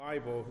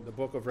Bible, the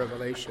book of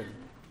Revelation.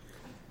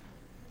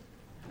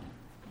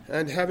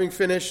 And having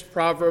finished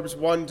Proverbs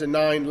 1 to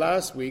 9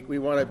 last week, we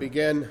want to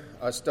begin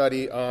a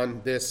study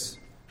on this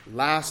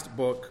last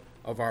book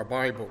of our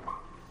Bible.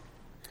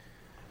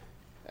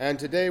 And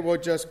today we'll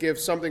just give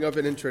something of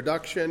an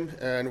introduction,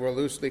 and we'll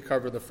loosely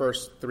cover the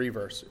first three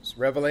verses.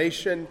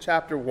 Revelation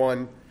chapter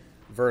 1,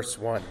 verse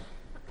 1.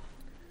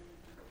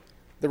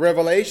 The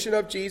revelation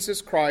of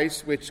Jesus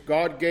Christ, which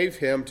God gave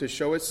him to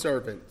show his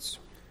servants,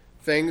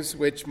 things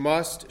which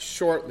must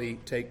shortly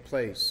take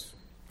place.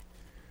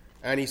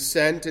 And he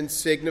sent and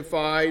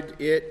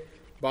signified it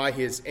by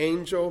his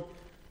angel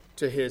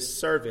to his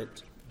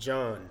servant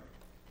John,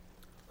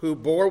 who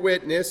bore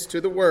witness to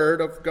the word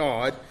of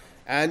God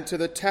and to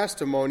the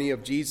testimony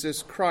of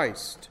Jesus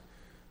Christ,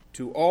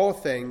 to all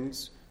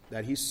things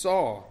that he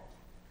saw.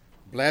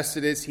 Blessed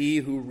is he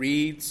who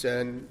reads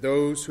and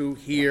those who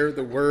hear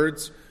the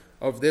words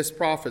of this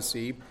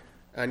prophecy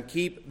and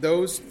keep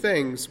those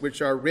things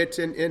which are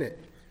written in it,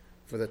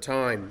 for the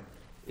time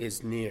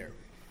is near.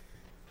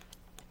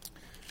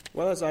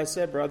 Well, as I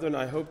said, brethren,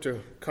 I hope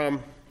to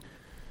come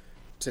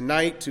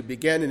tonight to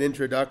begin an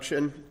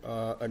introduction,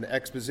 an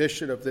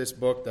exposition of this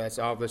book that's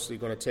obviously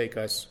going to take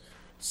us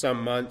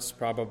some months,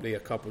 probably a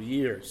couple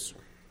years.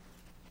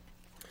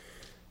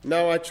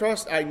 Now, I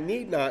trust I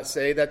need not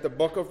say that the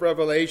book of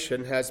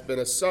Revelation has been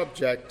a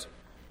subject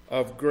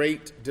of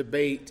great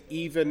debate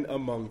even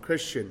among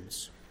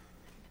Christians.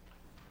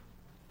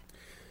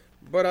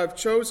 But I've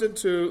chosen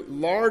to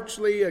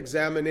largely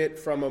examine it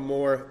from a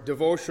more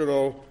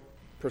devotional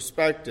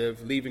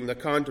perspective, leaving the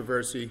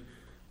controversy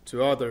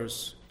to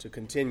others to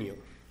continue.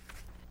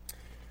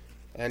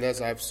 And as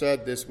I've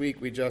said this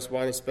week, we just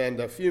want to spend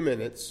a few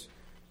minutes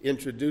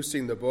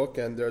introducing the book,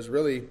 and there's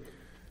really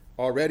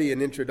already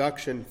an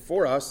introduction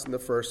for us in the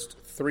first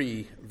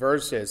three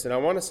verses. And I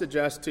want to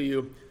suggest to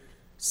you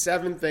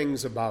 7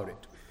 things about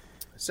it.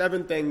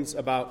 7 things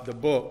about the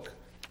book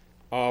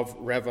of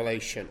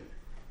Revelation.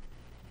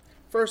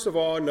 First of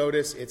all,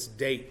 notice its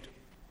date.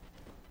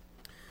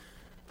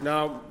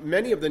 Now,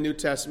 many of the New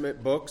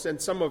Testament books,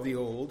 and some of the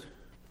Old,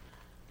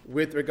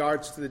 with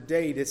regards to the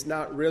date, it's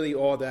not really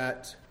all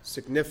that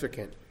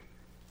significant.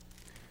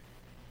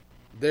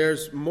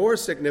 There's more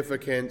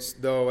significance,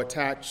 though,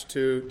 attached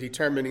to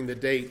determining the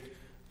date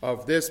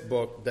of this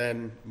book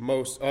than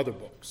most other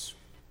books.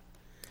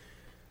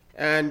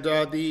 And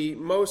the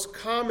most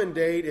common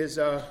date is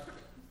a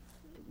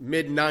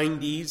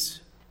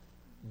mid-90s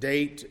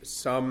date.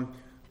 Some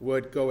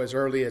would go as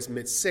early as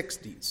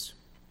mid-60s.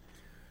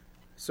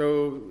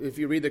 So if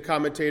you read the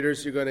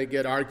commentators, you're going to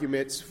get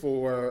arguments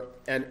for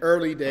an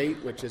early date,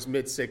 which is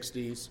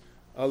mid-60s,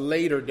 a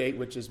later date,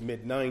 which is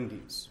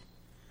mid-90s.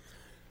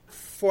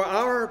 For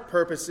our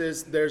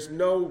purposes, there's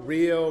no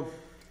real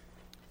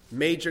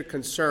major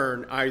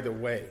concern either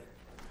way.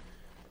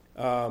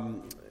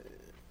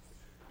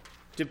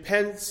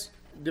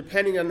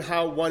 Depending on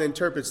how one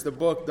interprets the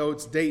book,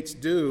 those dates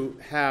do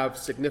have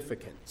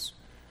significance.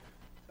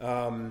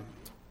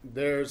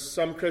 There's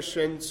some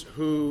Christians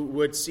who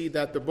would see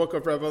that the book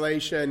of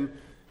Revelation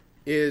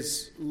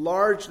is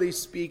largely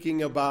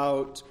speaking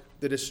about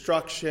the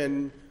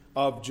destruction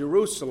of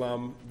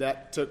Jerusalem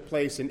that took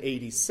place in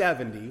AD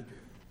 70,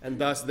 and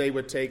thus they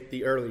would take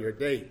the earlier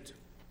date.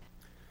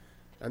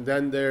 And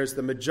then there's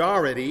the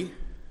majority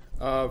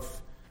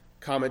of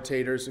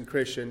commentators and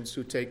Christians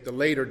who take the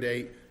later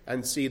date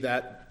and see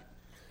that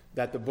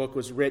the book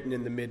was written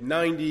in the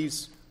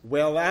mid-90s,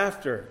 well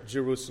after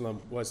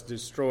Jerusalem was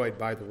destroyed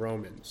by the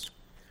Romans.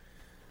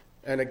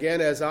 And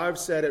again, as I've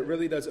said, it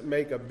really doesn't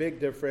make a big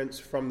difference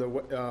from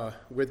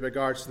with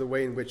regards to the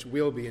way in which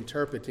we'll be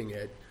interpreting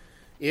it.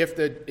 If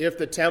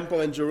the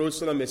temple in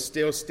Jerusalem is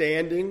still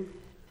standing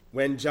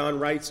when John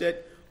writes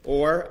it,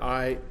 or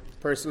I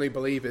personally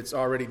believe it's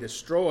already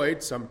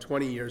destroyed some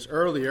 20 years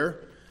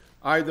earlier,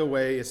 either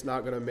way, it's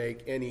not going to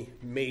make any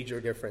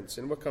major difference.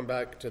 And we'll come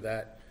back to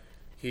that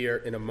here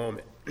in a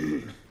moment.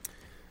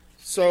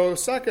 So,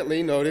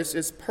 secondly, notice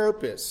its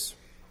purpose.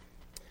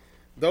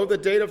 Though the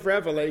date of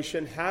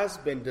Revelation has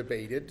been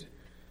debated,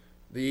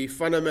 the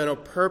fundamental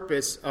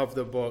purpose of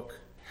the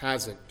book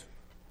hasn't.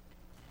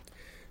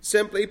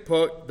 Simply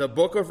put, the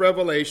book of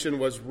Revelation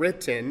was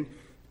written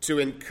to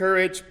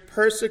encourage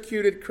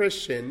persecuted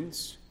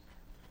Christians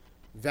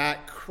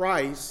that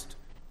Christ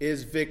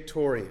is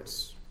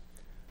victorious.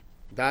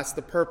 That's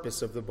the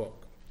purpose of the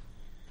book.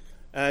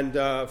 And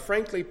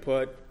frankly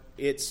put,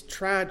 it's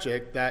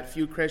tragic that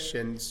few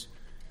Christians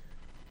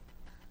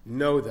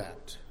know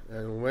that.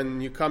 And when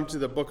you come to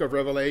the book of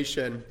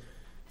Revelation,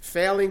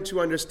 failing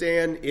to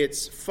understand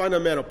its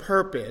fundamental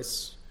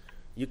purpose,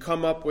 you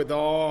come up with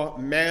all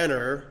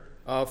manner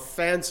of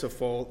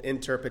fanciful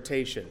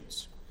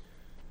interpretations.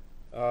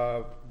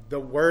 The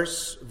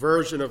worst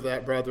version of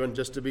that, brethren,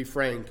 just to be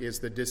frank, is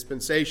the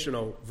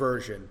dispensational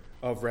version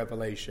of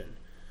Revelation,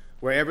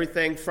 where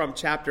everything from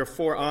chapter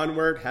 4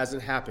 onward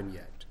hasn't happened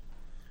yet.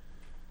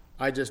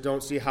 I just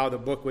don't see how the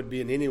book would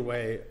be in any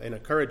way an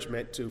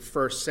encouragement to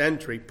first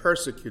century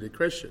persecuted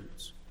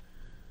Christians.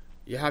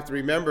 You have to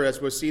remember, as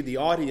we'll see the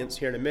audience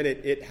here in a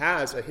minute, it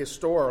has a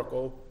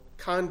historical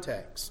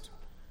context.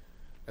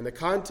 And the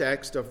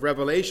context of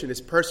Revelation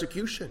is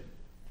persecution.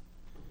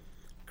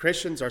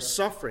 Christians are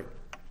suffering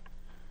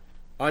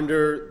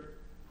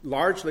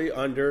largely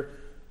under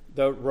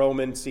the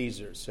Roman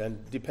Caesars.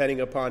 And depending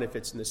upon if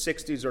it's in the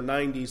 60s or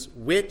 90s,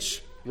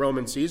 which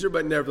Roman Caesar,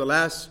 but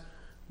nevertheless,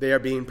 they are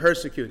being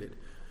persecuted.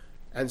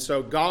 And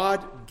so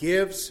God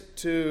gives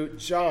to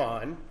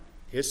John,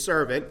 his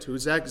servant,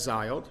 who's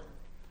exiled,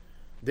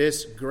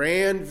 this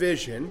grand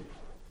vision,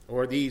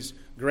 or these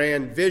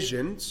grand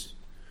visions,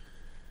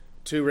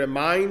 to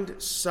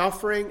remind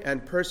suffering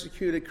and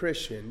persecuted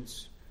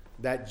Christians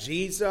that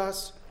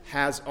Jesus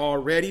has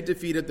already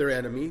defeated their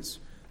enemies,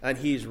 and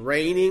he's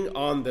reigning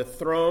on the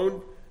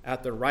throne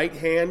at the right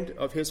hand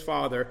of his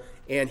Father,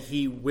 and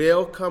he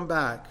will come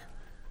back,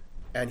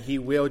 and he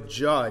will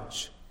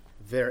judge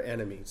their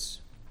enemies.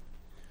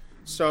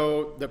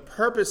 So the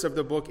purpose of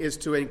the book is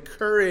to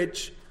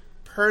encourage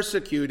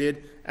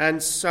persecuted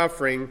and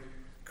suffering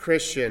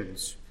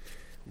Christians.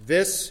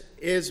 This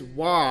is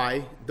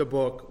why the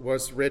book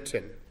was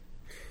written.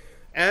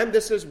 And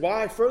this is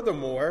why,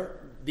 furthermore,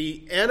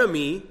 the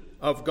enemy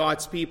of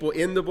God's people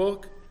in the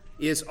book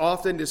is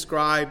often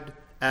described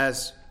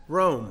as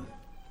Rome.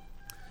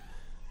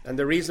 And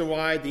the reason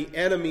why the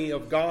enemy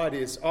of God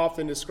is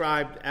often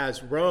described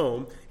as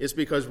Rome is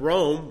because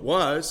Rome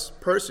was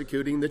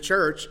persecuting the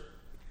church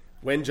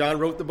when John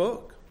wrote the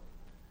book.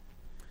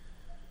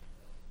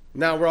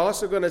 Now, we're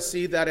also going to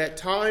see that at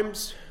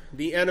times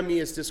the enemy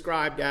is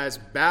described as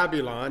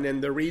Babylon,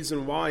 and the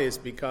reason why is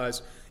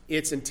because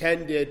it's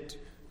intended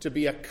to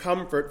be a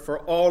comfort for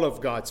all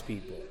of God's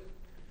people,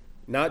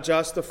 not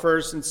just the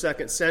 1st and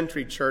 2nd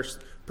century church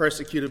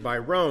persecuted by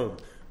Rome,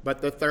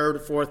 but the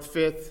 3rd, 4th,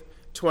 5th,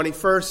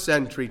 21st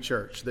century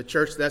church, the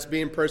church that's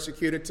being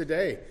persecuted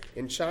today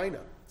in China.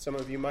 Some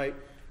of you might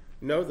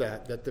know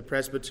that the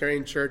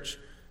Presbyterian Church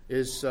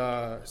is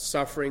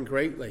suffering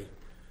greatly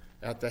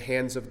at the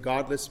hands of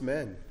godless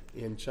men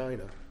in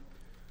China.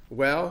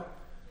 Well,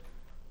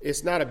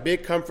 it's not a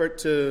big comfort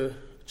to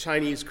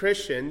Chinese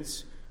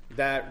Christians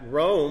that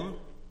Rome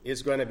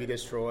is going to be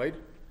destroyed,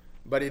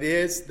 but it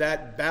is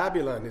that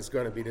Babylon is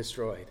going to be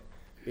destroyed,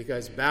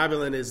 because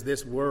Babylon is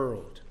this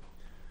world.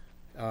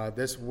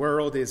 This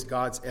world is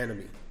God's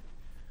enemy.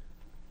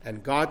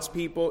 And God's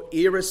people,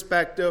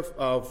 irrespective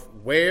of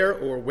where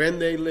or when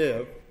they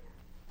live,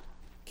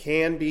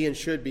 can be and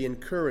should be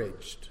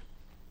encouraged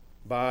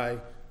by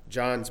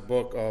John's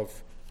book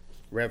of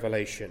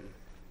Revelation.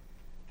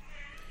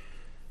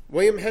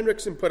 William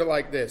Hendrickson put it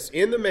like this: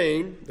 in the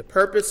main, the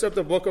purpose of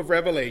the book of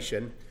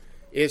Revelation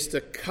is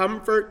to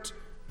comfort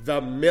the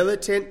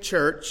militant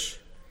church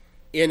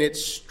in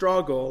its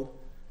struggle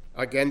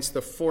against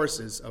the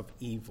forces of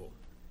evil.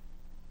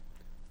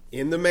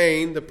 In the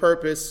main, the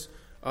purpose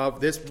of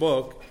this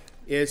book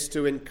is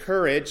to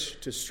encourage,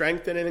 to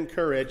strengthen and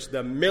encourage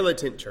the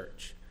militant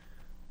church.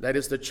 That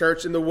is the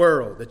church in the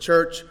world, the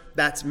church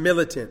that's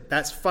militant,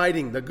 that's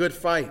fighting the good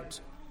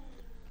fight.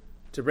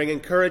 To bring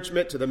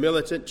encouragement to the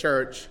militant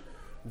church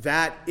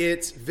that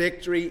its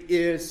victory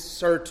is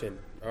certain.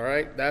 All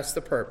right, that's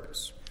the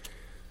purpose.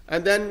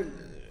 And then,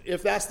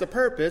 if that's the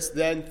purpose,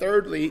 then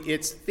thirdly,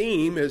 its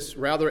theme is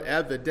rather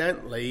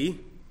evidently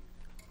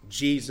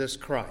Jesus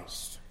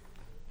Christ.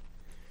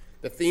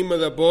 The theme of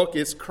the book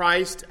is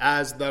Christ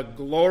as the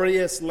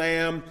glorious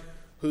Lamb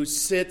who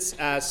sits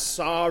as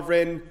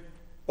sovereign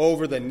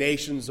over the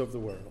nations of the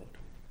world.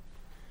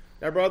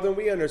 Now, brethren,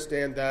 we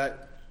understand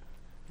that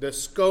the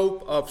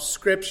scope of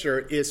Scripture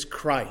is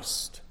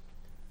Christ,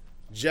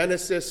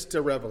 Genesis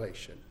to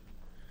Revelation.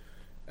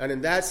 And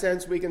in that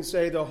sense, we can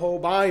say the whole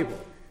Bible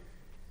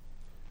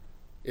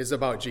is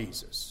about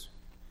Jesus.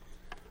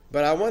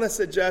 But I want to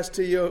suggest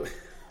to you,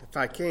 if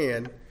I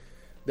can,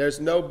 there's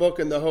no book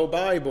in the whole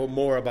Bible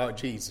more about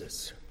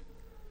Jesus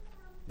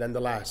than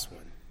the last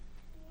one.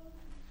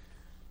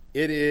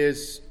 It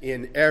is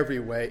in every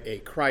way a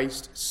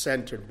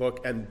Christ-centered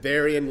book, and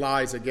therein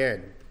lies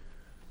again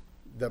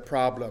the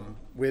problem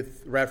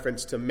with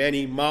reference to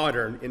many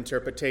modern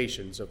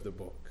interpretations of the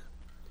book.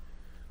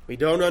 We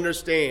don't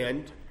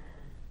understand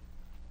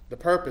the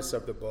purpose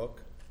of the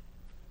book,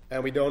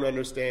 and we don't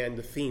understand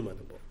the theme of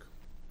the book.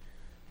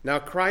 Now,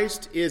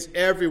 Christ is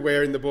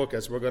everywhere in the book,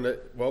 as we're going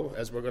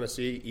to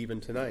see even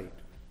tonight.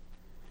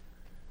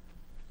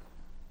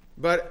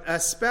 But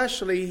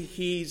especially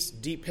he's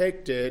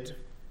depicted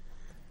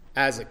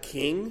as a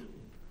king,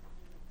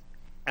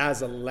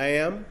 as a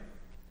lamb,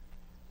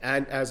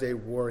 and as a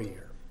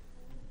warrior,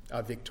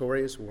 a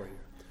victorious warrior.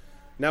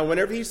 Now,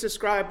 whenever he's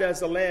described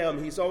as a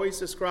lamb, he's always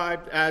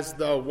described as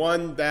the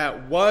one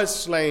that was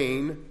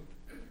slain,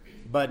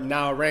 but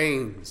now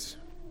reigns.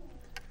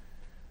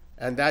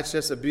 And that's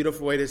just a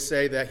beautiful way to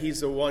say that he's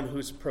the one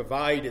who's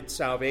provided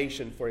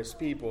salvation for his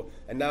people,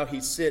 and now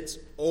he sits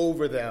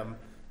over them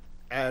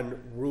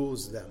and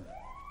rules them.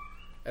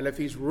 And if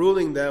he's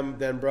ruling them,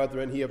 then,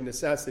 brethren, he of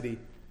necessity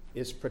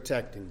is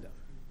protecting them.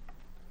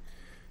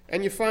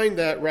 And you find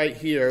that right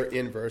here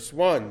in verse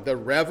 1, the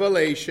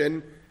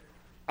revelation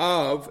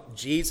of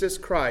Jesus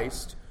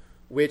Christ,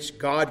 which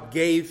God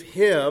gave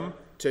him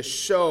to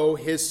show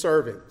his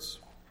servants.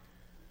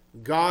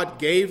 God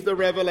gave the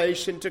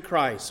revelation to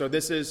Christ. So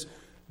this is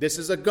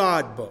a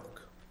God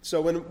book.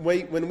 So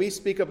when we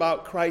speak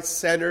about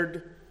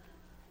Christ-centered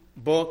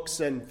books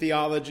and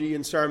theology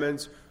and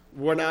sermons,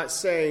 we're not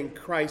saying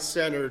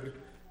Christ-centered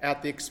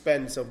at the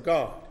expense of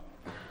God.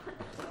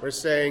 We're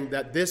saying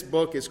that this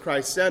book is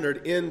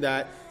Christ-centered in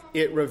that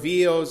it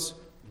reveals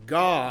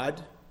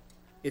God.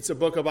 It's a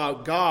book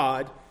about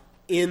God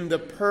in the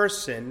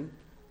person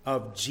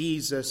of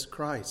Jesus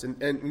Christ.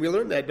 And we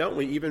learn that, don't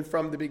we, even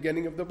from the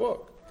beginning of the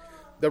book.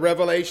 The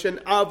revelation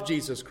of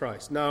Jesus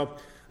Christ. Now,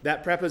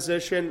 that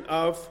preposition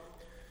of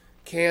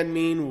can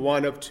mean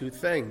one of two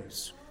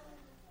things.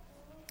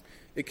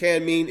 It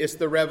can mean it's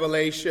the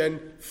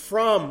revelation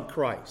from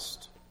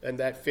Christ. And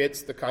that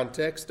fits the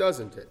context,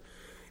 doesn't it?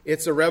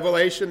 It's a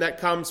revelation that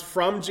comes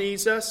from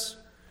Jesus,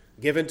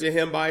 given to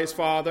him by his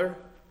Father,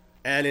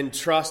 and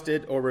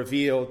entrusted or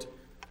revealed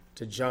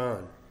to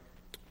John.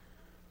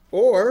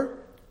 Or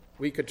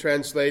we could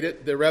translate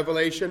it, the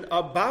revelation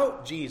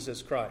about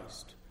Jesus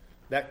Christ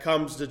that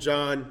comes to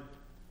John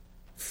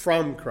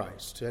from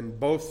Christ. And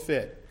both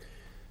fit.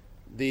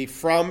 The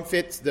from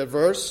fits the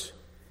verse,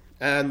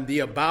 and the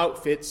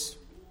about fits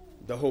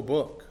the whole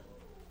book.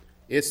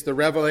 It's the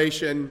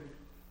revelation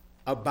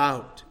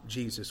about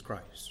Jesus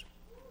Christ.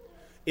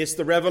 It's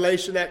the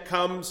revelation that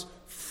comes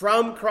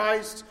from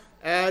Christ,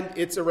 and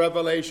it's a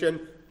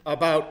revelation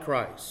about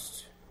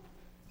Christ.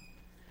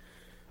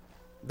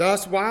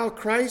 Thus, while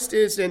Christ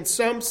is in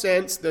some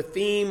sense the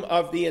theme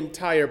of the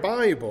entire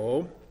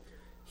Bible,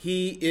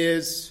 he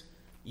is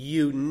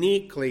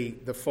uniquely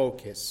the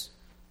focus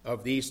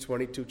of these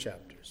 22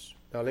 chapters.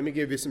 Now, let me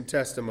give you some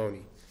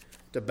testimony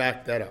to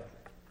back that up.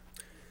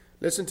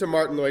 Listen to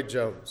Martin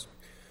Lloyd-Jones.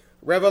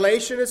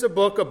 Revelation is a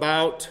book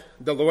about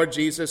the Lord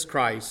Jesus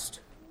Christ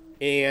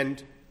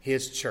and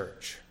his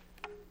church.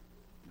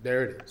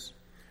 There it is.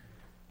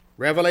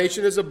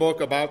 Revelation is a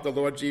book about the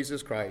Lord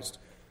Jesus Christ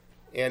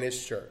and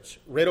his church.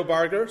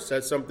 Riddlebarger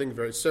says something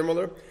very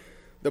similar.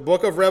 The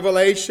book of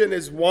Revelation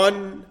is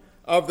one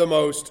of the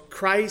most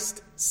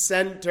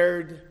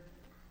Christ-centered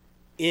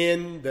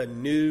in the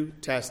New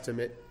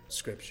Testament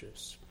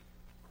scriptures.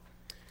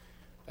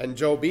 And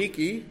Joe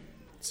Beakey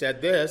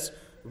said this,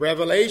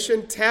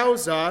 Revelation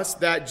tells us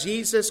that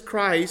Jesus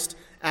Christ,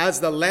 as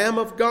the Lamb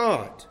of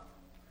God,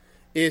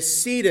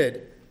 is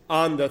seated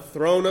on the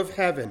throne of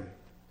heaven.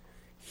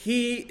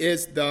 He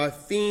is the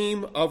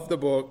theme of the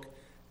book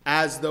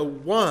as the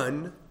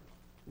one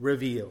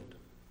revealed.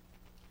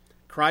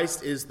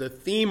 Christ is the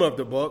theme of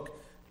the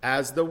book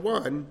as the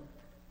one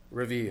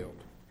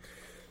revealed.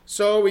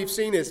 So we've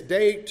seen its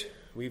date,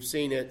 we've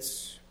seen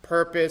its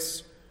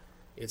purpose.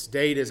 Its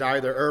date is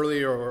either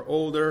earlier or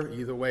older,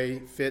 either way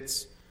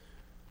fits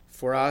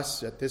for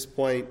us at this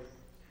point.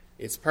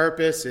 Its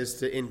purpose is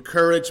to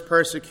encourage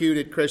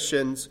persecuted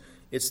Christians.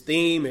 Its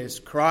theme is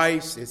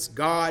Christ, it's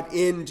God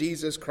in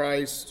Jesus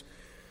Christ.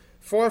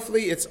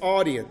 Fourthly, its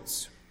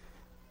audience.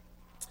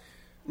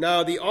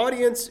 Now, the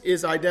audience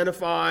is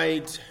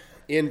identified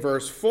in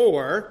verse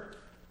 4,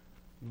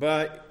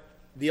 but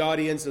the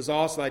audience is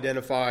also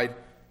identified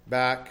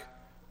back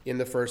in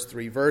the first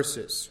 3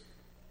 verses.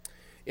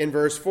 In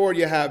verse 4,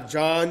 you have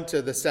John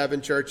to the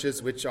 7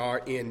 churches which are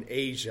in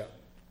Asia.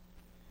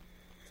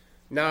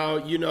 Now,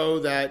 you know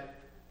that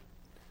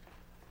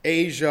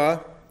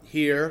Asia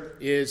here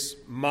is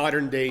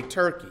modern-day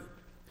Turkey.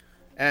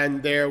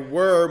 And there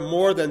were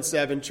more than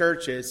 7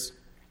 churches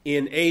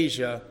in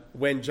Asia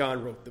when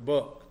John wrote the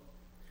book.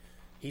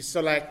 He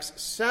selects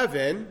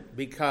 7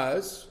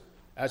 because,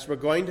 as we're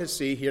going to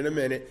see here in a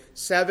minute,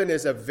 7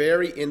 is a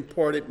very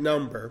important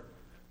number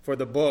for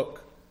the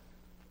book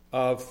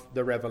of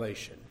the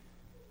Revelation.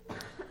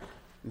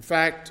 In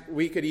fact,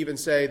 we could even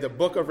say the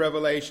book of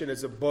Revelation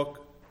is a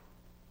book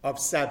of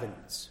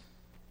 7s.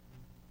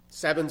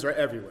 7s are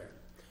everywhere.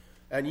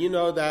 And you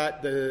know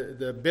that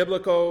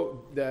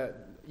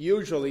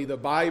usually the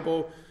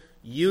Bible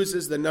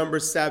uses the number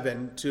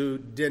 7 to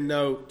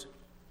denote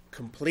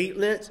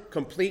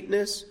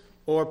completeness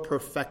or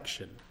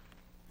perfection.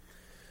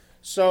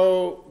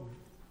 So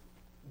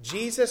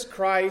Jesus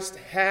Christ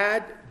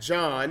had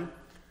John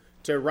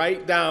to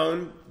write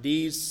down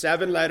these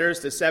 7 letters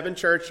to 7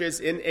 churches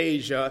in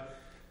Asia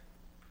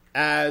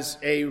as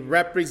a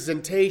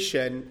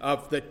representation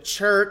of the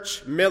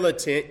church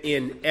militant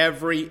in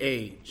every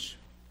age.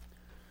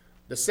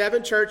 The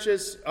 7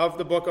 churches of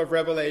the book of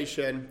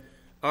Revelation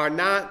are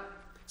not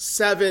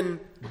 7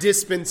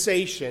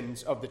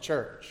 dispensations of the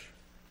church.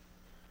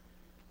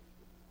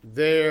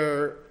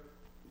 They're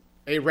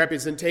a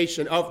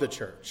representation of the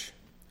church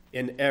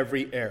in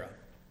every era.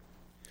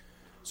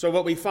 So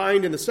what we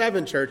find in the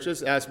 7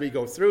 churches as we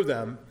go through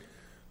them,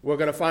 we're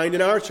going to find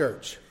in our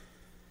church.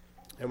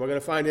 And we're going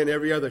to find in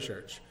every other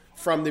church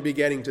from the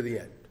beginning to the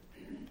end.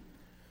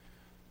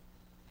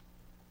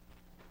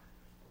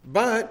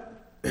 But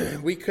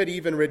we could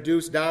even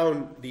reduce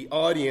down the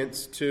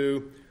audience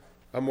to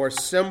a more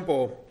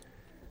simple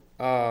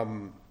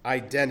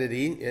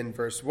identity in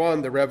verse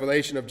 1, the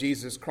revelation of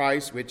Jesus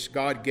Christ, which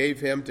God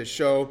gave him to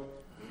show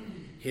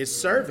his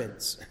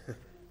servants.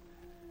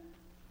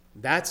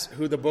 That's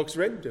who the book's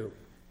written to.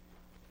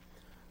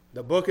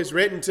 The book is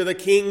written to the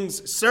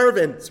king's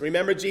servants.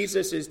 Remember,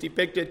 Jesus is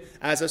depicted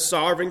as a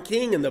sovereign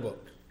king in the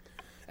book.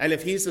 And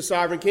if he's the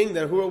sovereign king,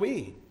 then who are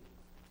we?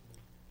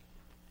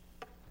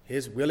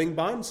 His willing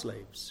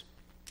bondslaves.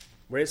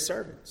 We're his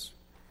servants.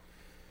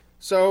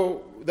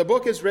 So the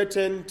book is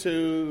written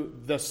to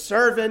the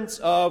servants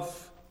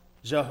of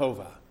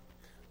Jehovah,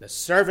 the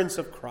servants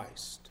of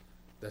Christ,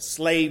 the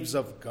slaves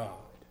of God,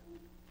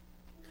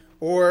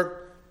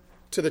 or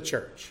to the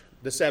church,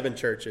 the 7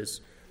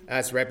 churches,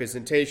 as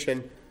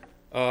representation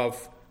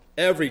of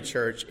every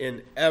church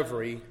in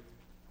every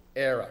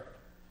era.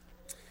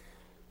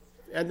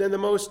 And then the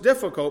most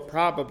difficult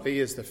probably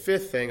is the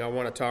 5th thing I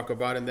want to talk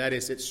about, and that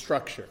is its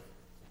structure.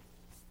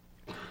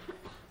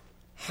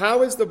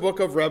 How is the book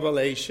of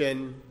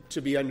Revelation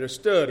to be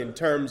understood in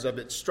terms of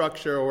its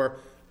structure, or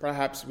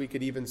perhaps we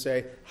could even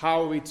say,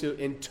 how are we to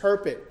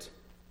interpret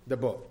the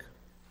book?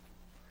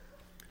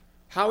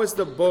 How is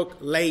the book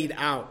laid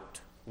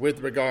out with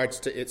regards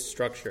to its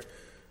structure?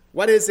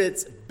 What is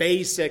its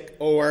basic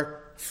or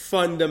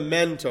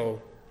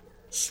fundamental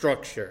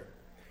structure?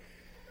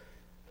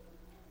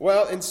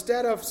 Well,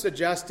 instead of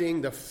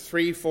suggesting the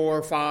 3,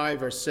 4,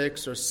 5, or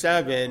 6, or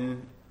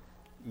 7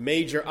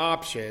 major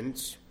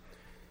options,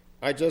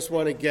 I just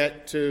want to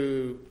get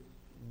to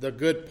the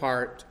good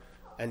part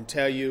and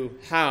tell you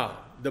how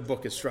the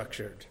book is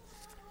structured.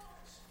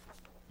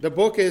 The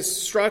book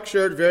is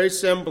structured very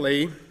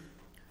simply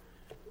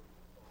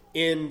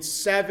in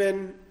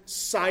 7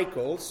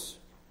 cycles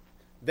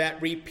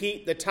that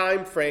repeat the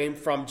time frame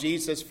from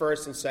Jesus'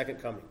 first and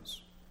second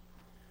comings.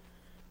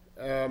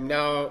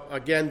 Now,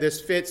 again,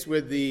 this fits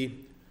with the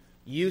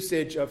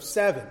usage of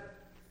 7.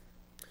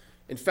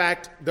 In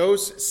fact,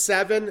 those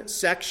 7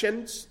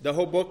 sections, the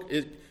whole book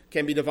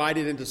can be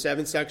divided into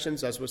 7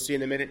 sections, as we'll see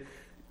in a minute.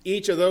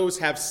 Each of those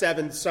have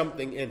 7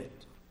 something in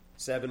it.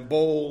 7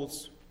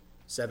 bowls,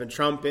 7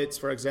 trumpets,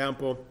 for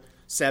example,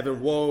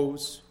 7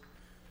 woes.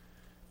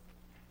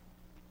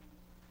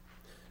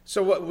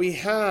 So what we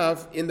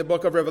have in the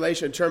book of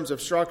Revelation in terms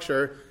of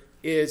structure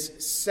is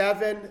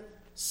 7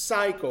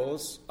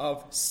 cycles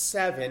of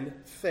 7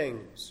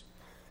 things.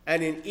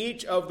 And in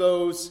each of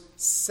those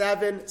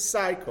 7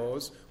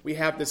 cycles, we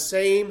have the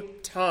same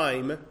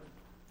time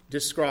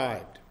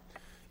described.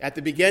 At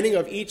the beginning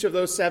of each of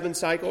those 7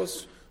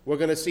 cycles, we're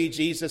going to see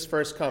Jesus'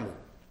 first coming.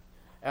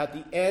 At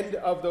the end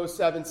of those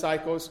 7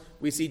 cycles,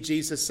 we see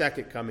Jesus'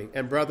 second coming.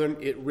 And brethren,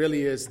 it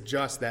really is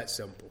just that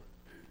simple.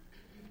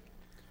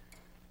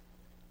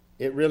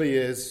 It really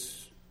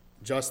is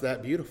just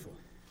that beautiful.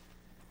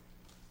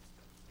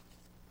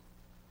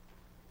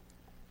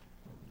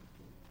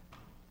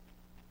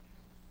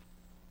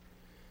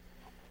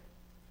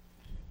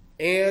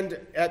 And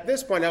at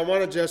this point, I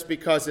want to just,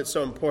 because it's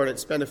so important,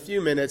 spend a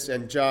few minutes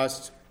and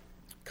just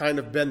kind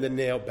of bend the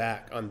nail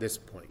back on this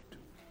point.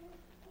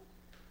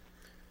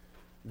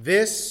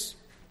 This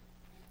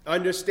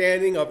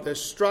understanding of the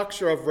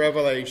structure of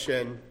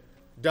Revelation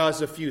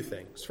does a few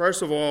things.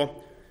 First of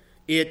all,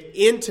 it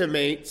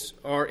imitates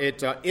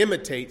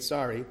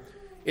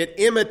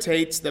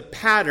the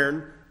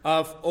pattern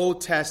of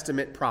Old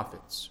Testament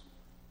prophets.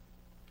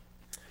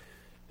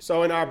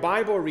 So in our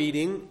Bible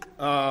reading,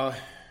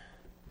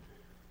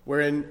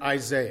 we're in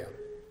Isaiah.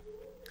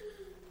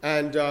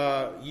 And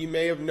you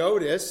may have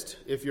noticed,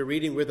 if you're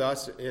reading with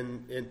us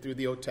in through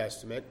the Old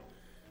Testament,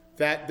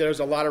 that there's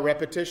a lot of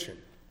repetition.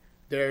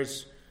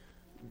 There's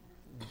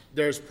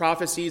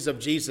prophecies of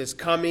Jesus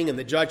coming and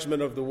the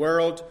judgment of the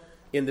world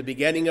in the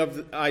beginning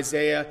of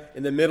Isaiah,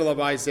 in the middle of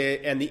Isaiah,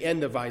 and the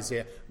end of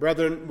Isaiah.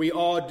 Brethren, we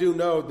all do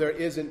know there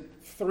isn't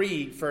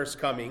 3 first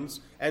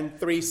comings and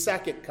 3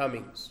 second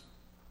comings.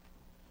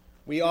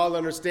 We all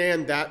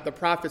understand that the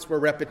prophets were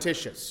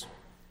repetitious.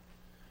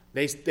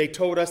 They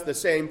told us the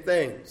same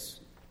things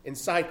in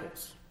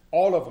cycles.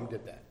 All of them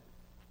did that.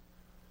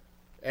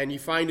 And you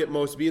find it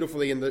most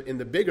beautifully in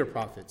the bigger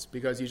prophets,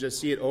 because you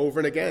just see it over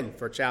and again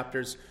for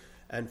chapters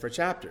and for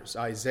chapters.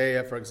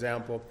 Isaiah, for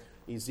example,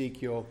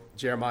 Ezekiel,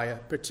 Jeremiah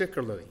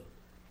particularly.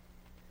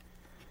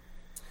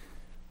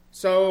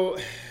 So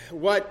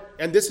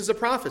and this is a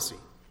prophecy.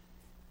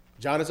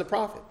 John is a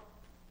prophet.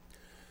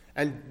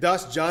 And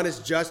thus John is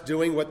just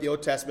doing what the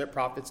Old Testament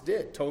prophets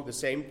did, told the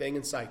same thing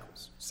in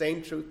cycles.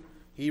 Same truth.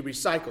 He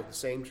recycled the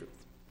same truth.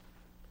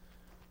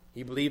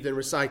 He believed in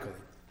recycling.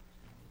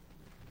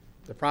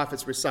 The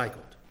prophets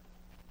recycled.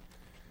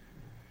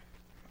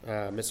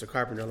 Mr.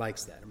 Carpenter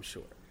likes that, I'm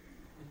sure.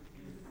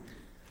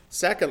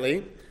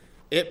 Secondly,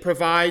 it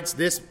provides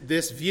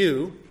this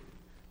view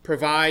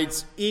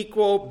provides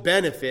equal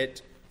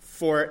benefit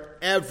for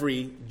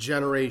every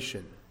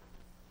generation.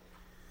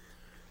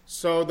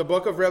 So the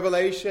book of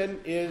Revelation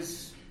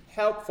is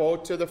helpful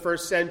to the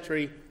first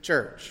century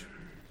church.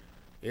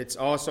 It's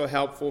also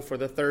helpful for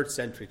the 3rd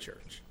century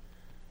church,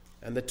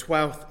 and the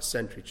 12th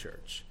century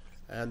church,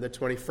 and the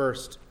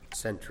 21st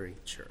century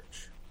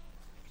church.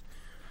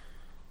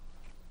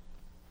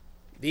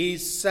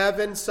 These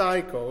 7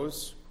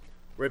 cycles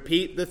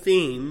repeat the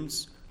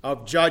themes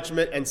of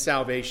judgment and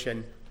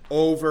salvation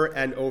over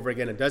and over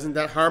again. And doesn't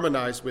that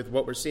harmonize with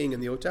what we're seeing in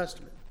the Old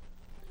Testament?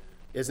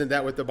 Isn't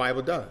that what the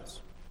Bible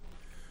does?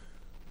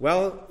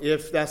 Well,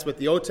 if that's what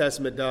the Old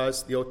Testament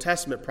does, the Old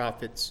Testament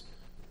prophets,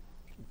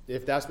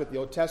 if that's what the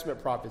Old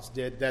Testament prophets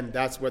did, then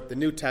that's what the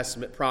New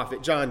Testament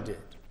prophet John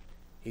did.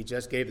 He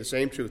just gave the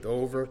same truth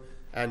over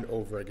and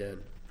over again.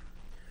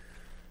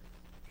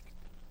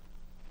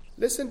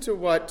 Listen to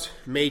what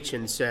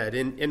Machen said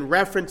in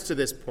reference to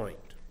this point.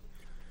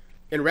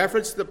 In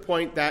reference to the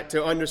point that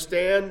to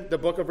understand the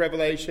book of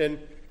Revelation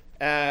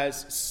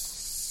as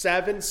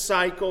 7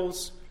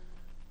 cycles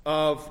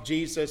of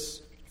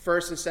Jesus'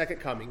 first and second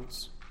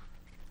comings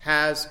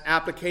has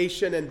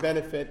application and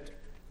benefit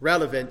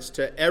relevance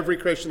to every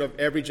Christian of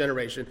every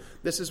generation.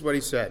 This is what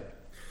he said.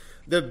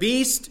 The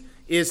beast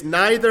is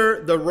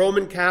neither the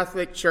Roman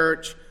Catholic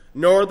Church,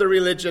 nor the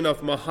religion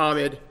of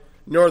Muhammad,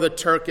 nor the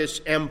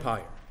Turkish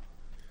Empire.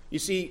 You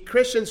see,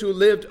 Christians who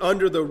lived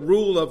under the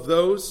rule of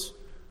those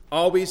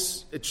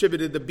always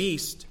attributed the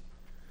beast,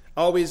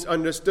 always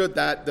understood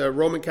that the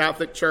Roman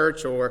Catholic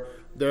Church or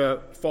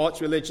the false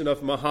religion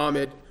of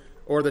Muhammad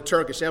or the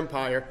Turkish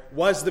Empire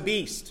was the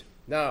beast.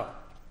 Now,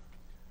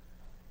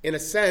 in a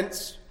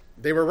sense,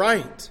 they were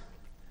right,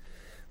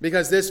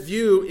 because this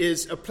view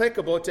is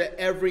applicable to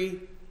every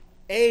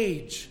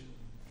age.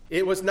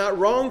 It was not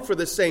wrong for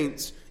the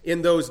saints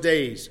in those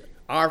days,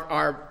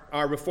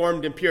 our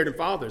Reformed and Puritan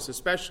fathers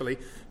especially,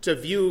 to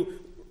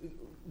view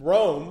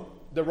Rome,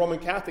 the Roman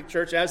Catholic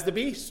Church, as the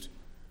beast.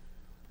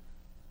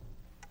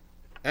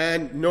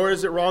 And nor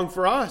is it wrong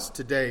for us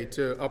today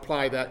to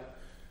apply that,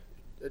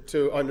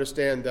 to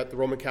understand that the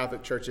Roman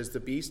Catholic Church is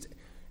the beast.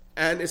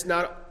 And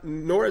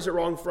nor is it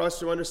wrong for us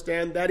to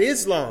understand that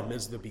Islam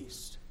is the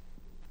beast.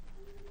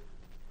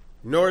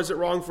 Nor is it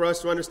wrong for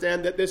us to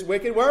understand that this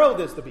wicked world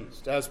is the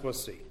beast, as we'll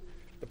see.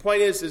 The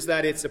point is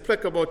that it's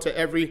applicable to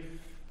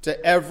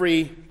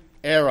every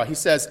era. He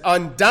says,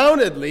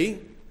 undoubtedly,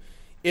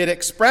 it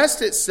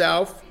expressed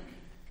itself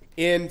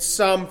in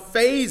some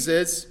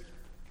phases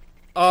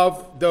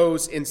of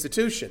those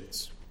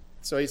institutions.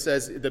 So he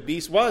says the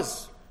beast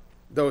was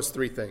those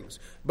 3 things.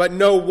 But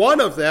no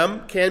one of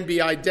them can be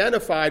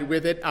identified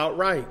with it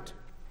outright.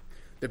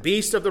 The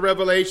beast of the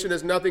Revelation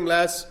is nothing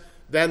less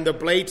than the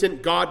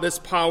blatant godless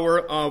power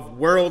of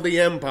worldly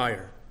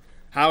empire,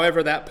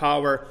 however that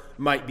power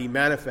might be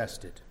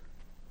manifested.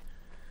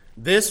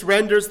 This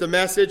renders the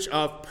message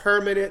of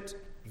permanent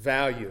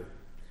value.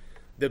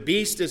 The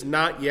beast is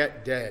not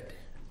yet dead.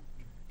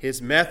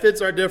 His methods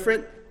are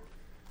different,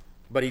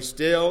 but he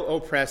still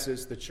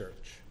oppresses the church.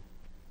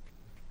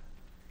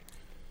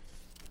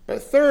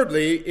 But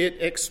thirdly, it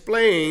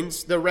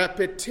explains the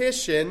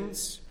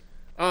repetitions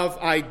of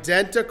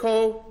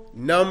identical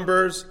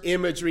numbers,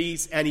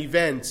 imageries, and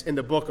events in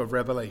the book of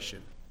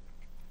Revelation.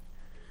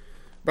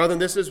 Brethren,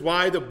 this is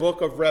why the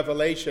book of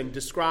Revelation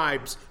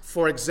describes,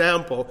 for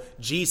example,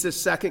 Jesus'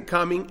 second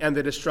coming and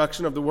the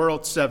destruction of the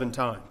world 7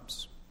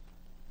 times.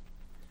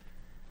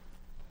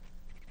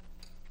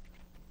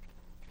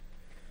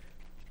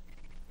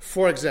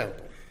 For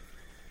example,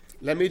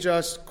 let me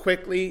just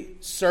quickly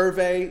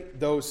survey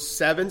those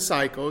 7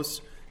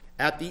 cycles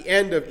at the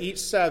end of each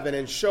 7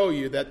 and show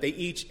you that they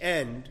each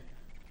end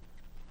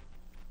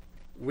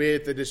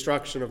with the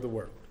destruction of the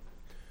world.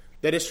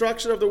 The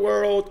destruction of the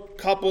world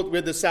coupled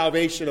with the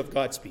salvation of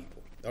God's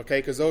people, okay,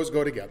 because those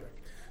go together.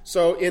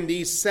 So in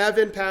these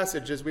 7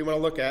 passages we want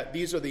to look at,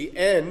 these are the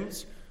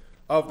ends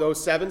of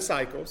those 7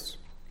 cycles,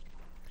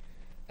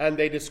 and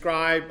they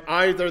describe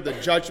either the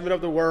judgment of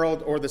the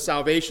world or the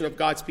salvation of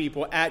God's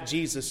people at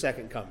Jesus'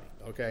 second coming,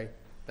 okay?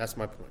 That's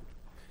my point.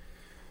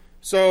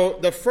 So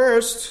the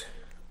first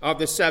of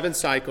the 7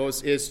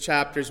 cycles is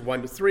chapters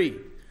 1 to 3,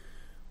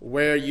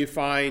 where you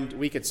find,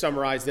 we could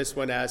summarize this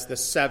one as the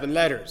 7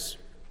 letters.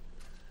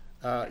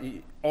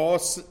 All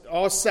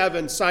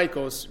 7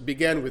 cycles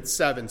begin with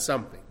 7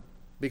 something,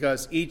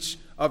 because each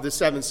of the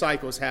 7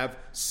 cycles have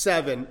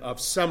 7 of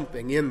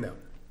something in them.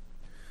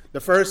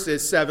 The first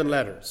is 7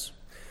 letters,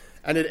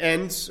 and it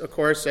ends, of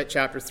course, at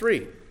chapter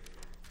 3.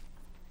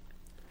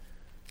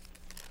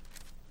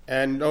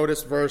 And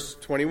notice verse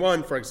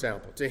 21, for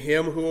example. To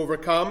him who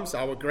overcomes,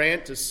 I will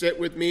grant to sit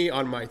with me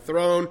on my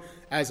throne,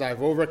 as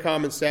I've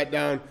overcome and sat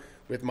down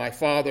with my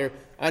Father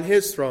on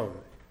his throne.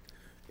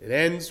 It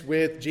ends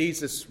with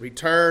Jesus'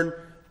 return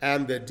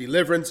and the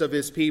deliverance of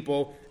his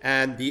people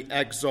and the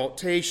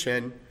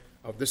exaltation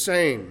of the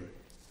same.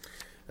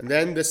 And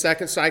then the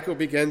second cycle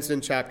begins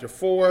in chapter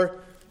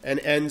 4 and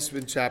ends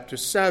in chapter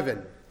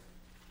 7.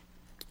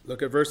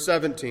 Look at verse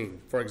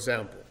 17, for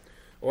example,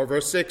 or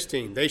verse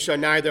 16. They shall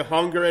neither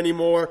hunger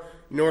anymore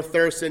nor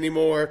thirst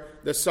anymore.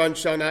 The sun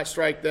shall not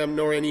strike them,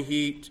 nor any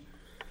heat.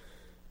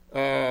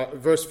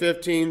 Verse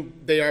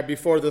 15, they are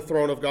before the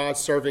throne of God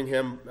serving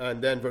him.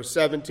 And then verse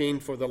 17,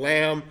 for the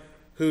Lamb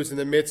who's in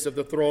the midst of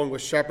the throne will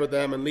shepherd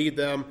them and lead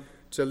them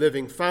to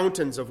living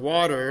fountains of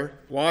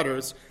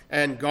waters,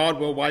 and God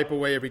will wipe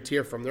away every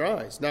tear from their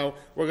eyes. Now,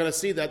 we're going to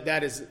see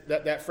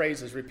that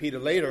phrase is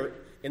repeated later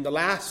in the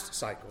last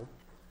cycle,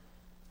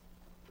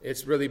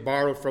 It's really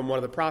borrowed from one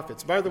of the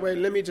prophets. By the way,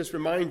 let me just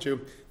remind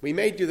you, we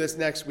may do this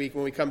next week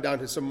when we come down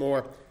to some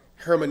more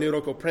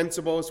hermeneutical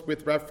principles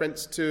with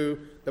reference to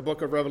the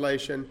book of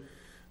Revelation.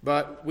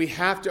 But we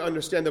have to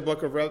understand the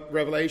book of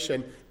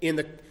Revelation in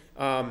the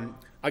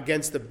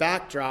against the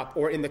backdrop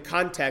or in the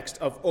context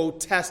of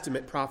Old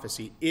Testament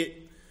prophecy.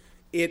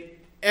 It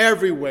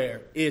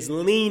everywhere is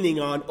leaning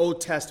on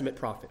Old Testament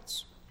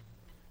prophets.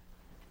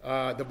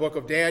 The book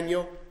of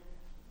Daniel,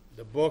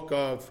 the book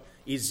of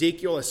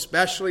Ezekiel,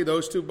 especially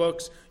those two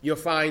books, you'll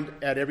find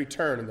at every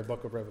turn in the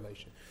book of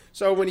Revelation.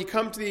 So when you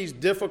come to these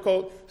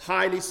difficult,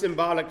 highly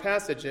symbolic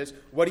passages,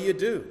 what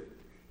do?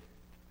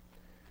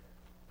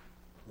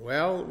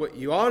 Well, what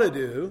you ought to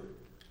do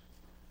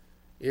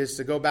is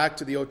to go back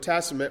to the Old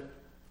Testament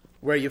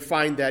where you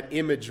find that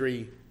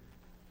imagery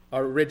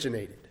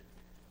originated.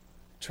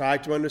 Try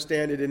to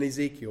understand it in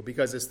Ezekiel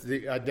because it's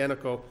the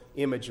identical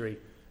imagery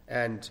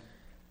and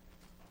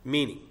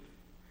meaning.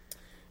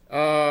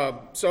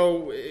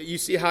 So you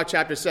see how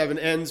chapter 7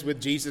 ends with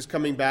Jesus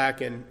coming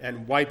back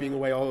and wiping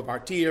away all of our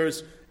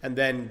tears and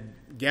then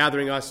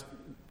gathering us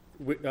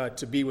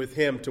to be with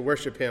him, to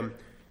worship him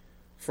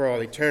for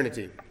all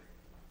eternity.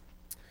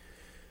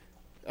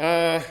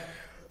 That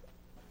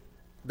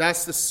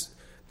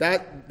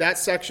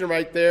section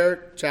right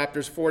there,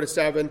 chapters 4 to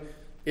 7,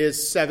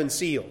 is 7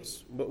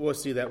 seals. But we'll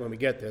see that when we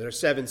get there. There are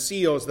 7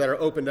 seals that are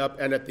opened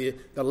up, and at the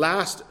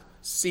last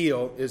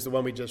seal is the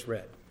one we just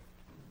read.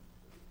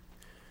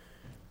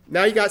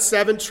 Now you got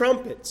 7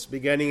 trumpets,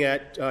 beginning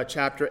at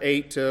chapter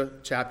 8 to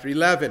chapter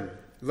 11.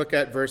 Look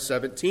at verse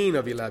 17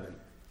 of 11.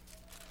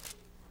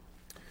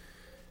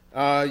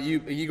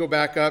 You go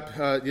back up,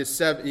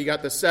 you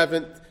got the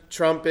 7th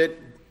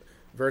trumpet,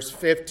 verse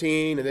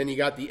 15, and then you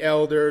got the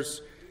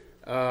elders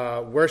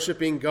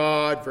worshiping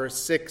God, verse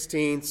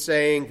 16,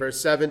 saying, verse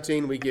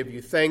 17, we give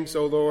you thanks,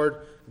 O Lord,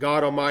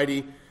 God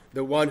Almighty,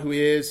 the one who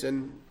is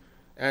and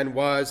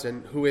was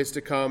and who is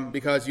to come,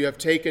 because you have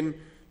taken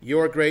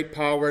your great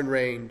power and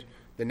reigned.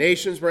 The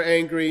nations were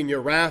angry, and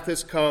your wrath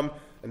is come,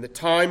 and the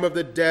time of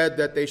the dead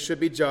that they should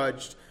be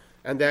judged,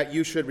 and that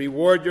you should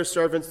reward your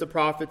servants, the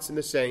prophets and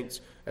the saints,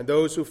 and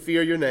those who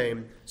fear your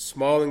name,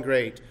 small and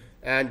great,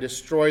 and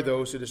destroy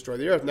those who destroy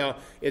the earth. Now,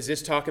 is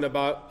this talking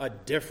about a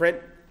different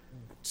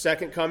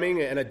second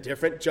coming and a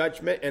different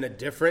judgment and a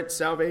different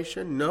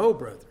salvation? No,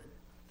 brethren.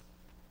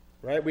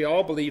 Right? We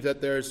all believe that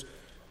there's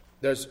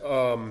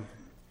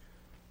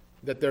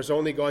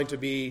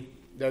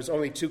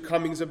only 2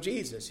 comings of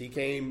Jesus. He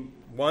came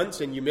once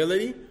in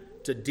humility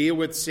to deal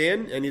with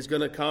sin, and he's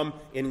going to come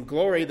in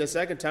glory the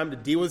second time to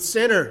deal with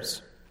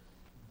sinners.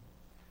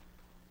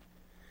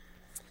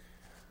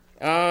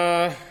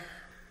 The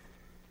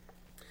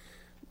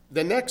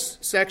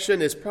next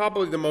section is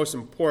probably the most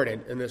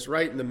important, and it's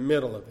right in the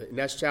middle of it, and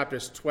that's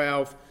chapters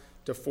 12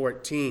 to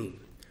 14.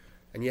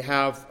 And you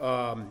have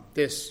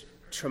this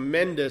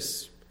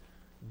tremendous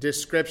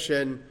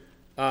description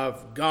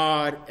of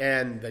God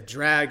and the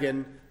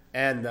dragon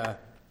and the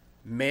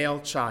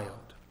male child.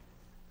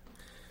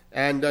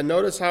 And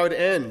notice how it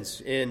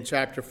ends in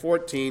chapter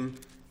 14,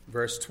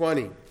 verse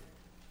 20.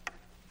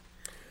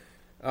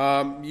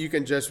 You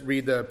can just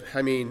read the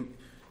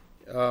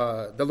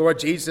Lord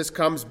Jesus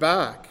comes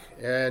back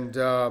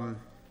and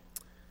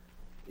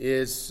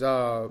is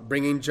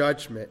bringing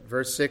judgment.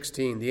 Verse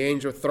 16, the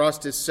angel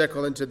thrust his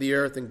sickle into the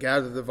earth and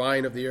gathered the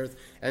vine of the earth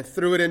and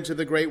threw it into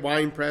the great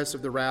winepress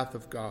of the wrath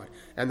of God.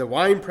 And the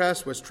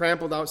winepress was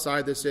trampled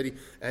outside the city,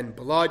 and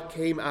blood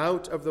came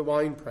out of the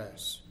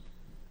winepress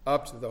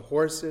up to the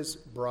horses'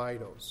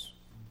 bridles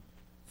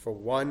for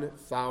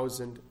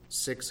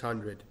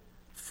 1,600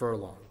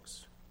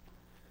 furlongs.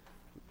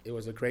 It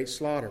was a great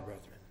slaughter,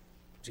 brethren.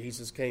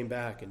 Jesus came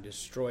back and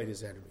destroyed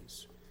his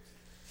enemies.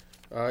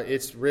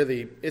 It's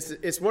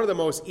one of the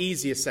most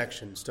easiest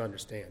sections to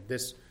understand,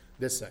 this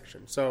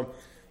section. So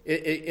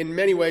in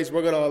many ways,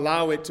 we're going to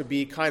allow it to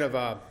be kind of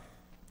a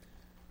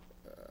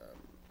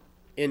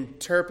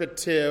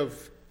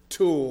interpretive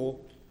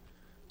tool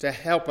to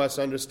help us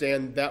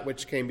understand that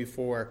which came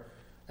before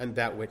and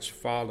that which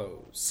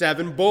follows.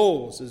 7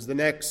 bowls is the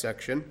next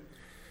section,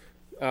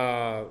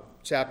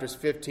 chapters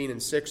 15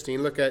 and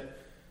 16. Look at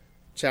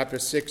chapter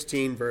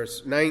 16,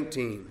 verse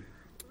 19.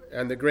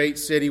 And the great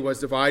city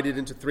was divided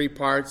into 3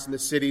 parts, and the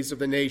cities of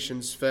the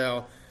nations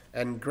fell,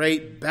 and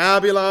great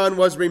Babylon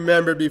was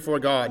remembered before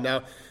God.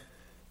 Now,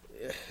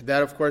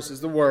 that, of course,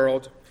 is the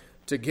world,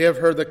 to give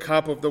her the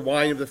cup of the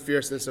wine of the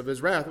fierceness of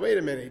his wrath. Wait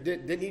a minute,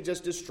 didn't he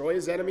just destroy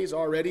his enemies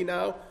already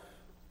now?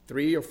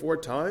 3 or 4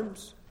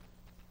 times?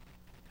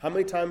 How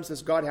many times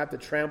does God have to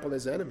trample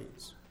his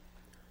enemies?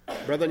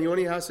 Brethren, he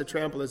only has to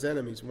trample his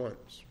enemies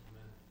once.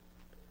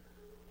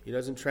 He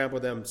doesn't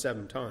trample them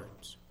 7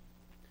 times.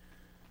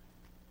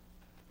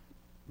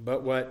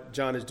 But what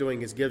John is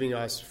doing is giving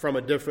us, from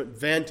a different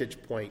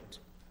vantage point,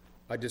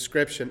 a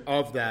description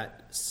of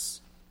that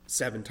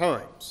 7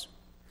 times.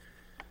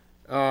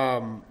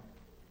 And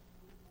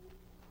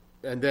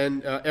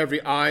then every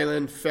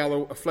island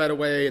fled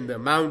away, and the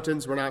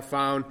mountains were not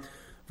found.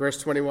 Verse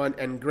 21,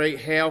 and great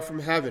hail from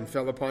heaven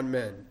fell upon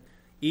men,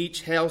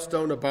 each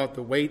hailstone about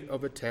the weight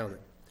of a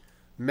talent.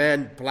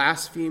 Men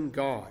blasphemed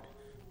God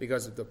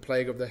because of the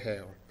plague of the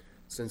hail,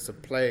 since the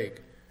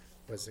plague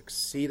was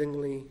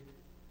exceedingly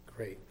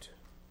great.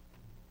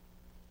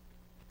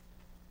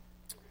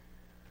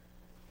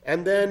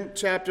 And then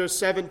chapters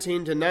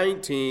 17 to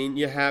 19,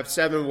 you have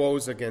 7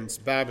 woes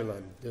against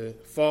Babylon, the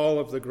fall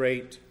of the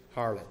great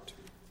harlot.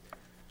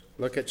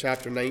 Look at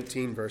chapter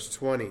 19, verse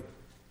 20.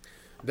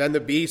 Then the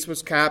beast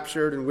was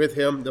captured, and with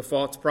him the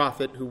false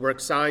prophet, who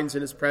worked signs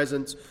in his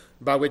presence,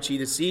 by which he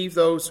deceived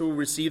those who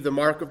received the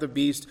mark of the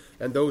beast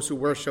and those who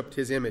worshipped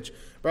his image.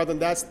 Brethren,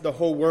 that's the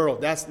whole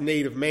world. That's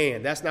native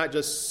man. That's not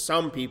just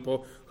some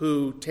people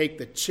who take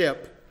the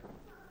chip,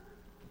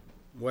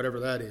 whatever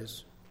that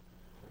is.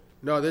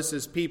 No, this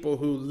is people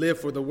who live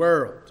for the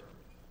world.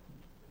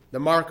 The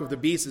mark of the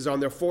beast is on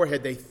their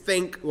forehead. They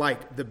think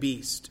like the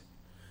beast.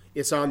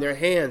 It's on their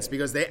hands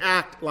because they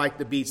act like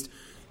the beast.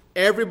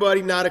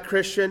 Everybody not a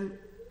Christian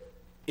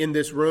in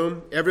this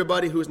room,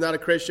 everybody who's not a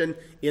Christian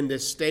in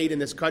this state, in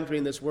this country,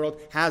 in this world,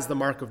 has the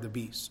mark of the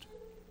beast.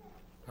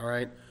 All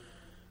right?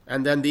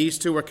 And then these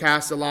 2 were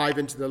cast alive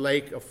into the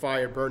lake of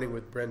fire burning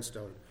with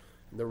brimstone.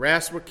 And the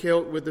rest were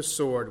killed with the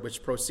sword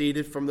which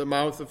proceeded from the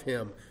mouth of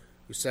him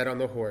who sat on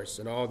the horse,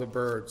 and all the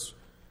birds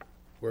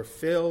were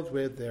filled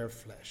with their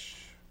flesh.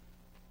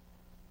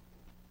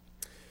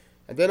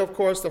 And then, of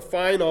course, the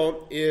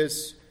final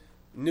is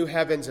new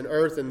heavens and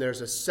earth, and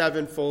there's a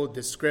 7-fold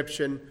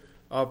description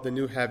of the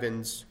new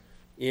heavens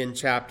in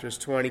chapters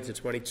 20 to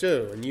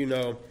 22. And you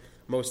know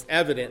most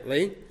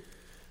evidently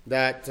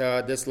that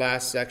this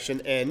last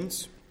section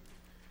ends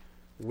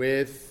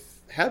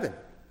with heaven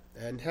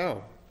and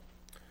hell.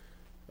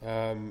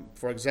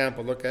 For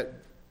example, look at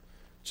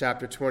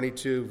chapter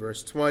 22,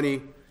 verse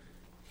 20.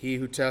 He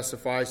who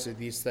testifies to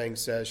these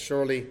things says,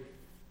 "Surely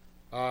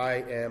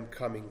I am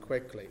coming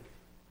quickly."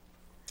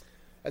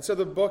 And so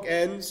the book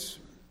ends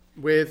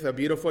with a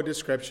beautiful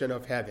description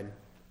of heaven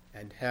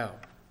and hell.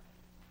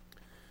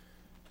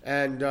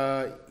 And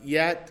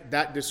yet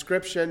that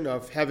description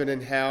of heaven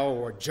and hell,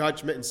 or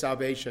judgment and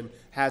salvation,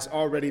 has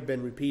already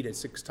been repeated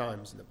 6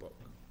 times in the book.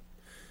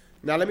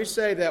 Now let me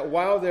say that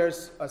while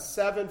there's a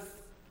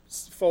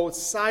 7-fold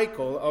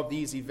cycle of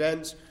these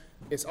events,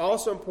 it's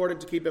also important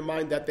to keep in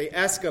mind that they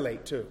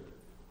escalate too.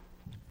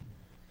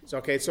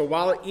 So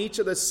while each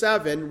of the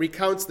 7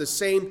 recounts the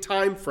same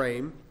time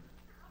frame,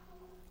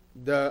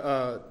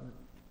 the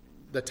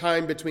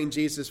time between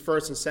Jesus'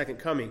 first and second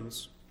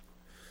comings,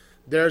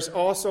 there's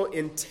also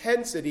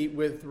intensity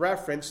with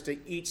reference to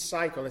each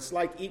cycle. It's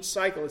like each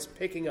cycle is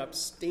picking up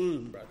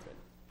steam, brethren.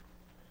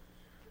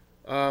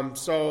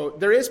 So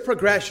there is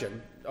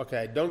progression.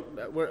 Okay,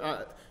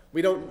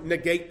 we don't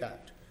negate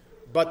that,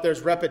 but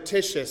there's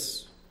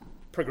repetitious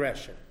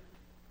progression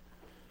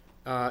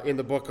in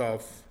the book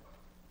of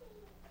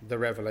the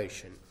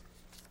Revelation.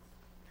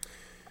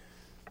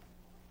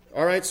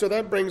 All right, so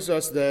that brings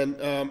us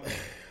then,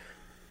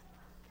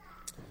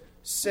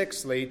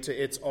 sixthly, to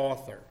its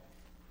author.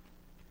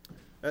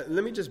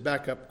 Let me just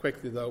back up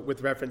quickly, though,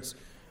 with reference.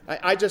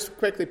 I just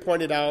quickly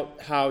pointed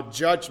out how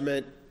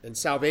judgment and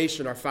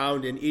salvation are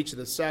found in each of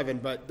the 7,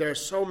 but there are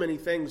so many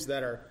things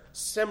that are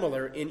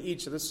similar in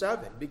each of the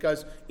 7,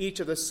 because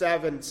each of the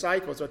 7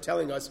 cycles are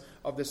telling us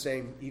of the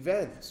same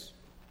events.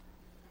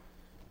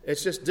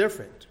 It's just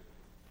different.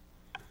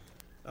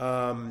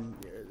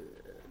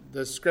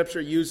 The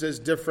Scripture uses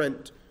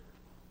different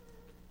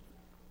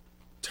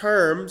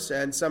terms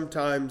and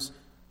sometimes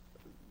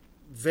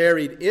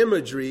varied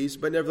imageries,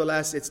 but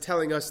nevertheless it's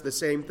telling us the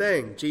same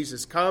thing.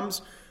 Jesus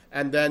comes,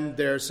 and then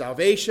there's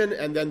salvation,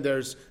 and then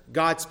there's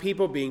God's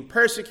people being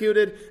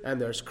persecuted, and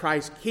there's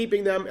Christ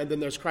keeping them, and then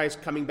there's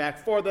Christ coming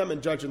back for them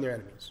and judging their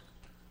enemies.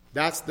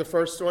 That's the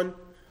first one.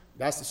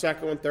 That's the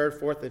second one, third,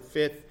 fourth, and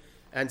fifth,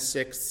 and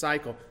sixth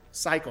cycle.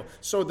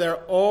 So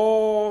they're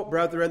all,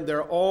 brethren,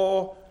 they're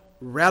all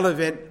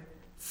relevant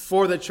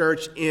for the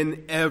church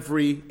in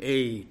every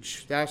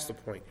age. That's the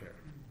point here.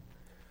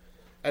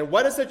 And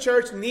what does the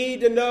church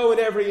need to know in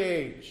every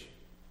age?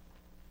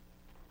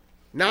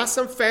 Not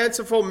some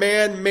fanciful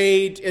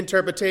man-made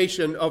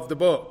interpretation of the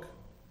book.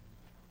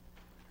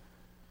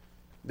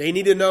 They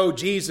need to know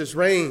Jesus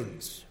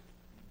reigns.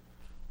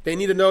 They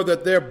need to know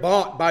that they're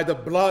bought by the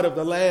blood of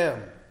the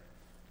Lamb.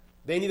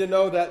 They need to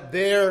know that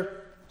they're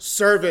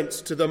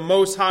servants to the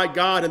Most High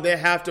God, and they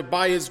have to,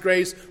 by His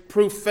grace,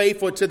 prove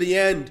faithful to the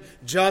end,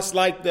 just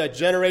like the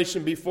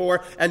generation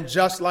before and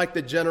just like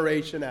the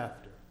generation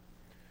after.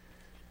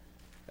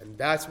 And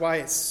that's why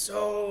it's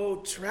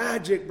so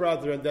tragic,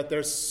 brethren, that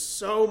there's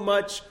so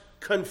much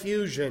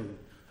confusion,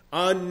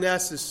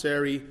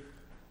 unnecessary,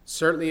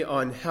 certainly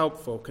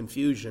unhelpful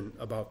confusion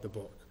about the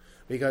book,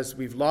 because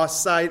we've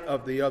lost sight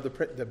of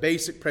the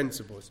basic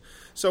principles.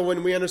 So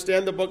when we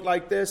understand the book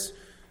like this,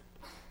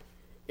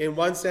 in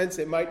one sense,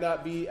 it might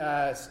not be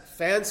as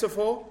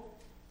fanciful.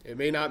 It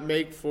may not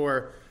make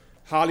for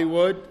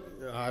Hollywood.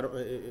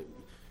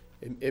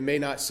 It may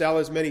not sell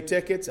as many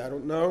tickets. I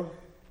don't know.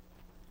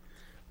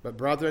 But,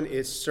 brethren,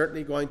 it's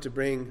certainly going to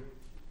bring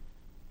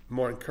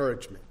more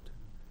encouragement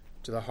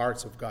to the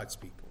hearts of God's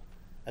people.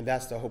 And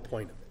that's the whole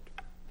point of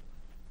it.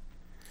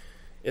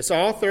 Its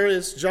author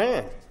is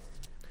John.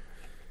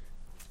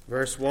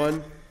 Verse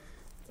 1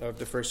 of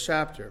the first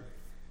chapter.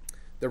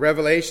 The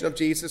revelation of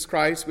Jesus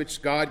Christ,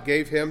 which God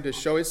gave him to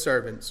show his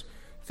servants,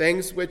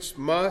 things which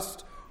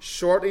must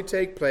shortly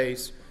take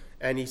place,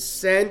 and he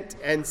sent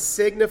and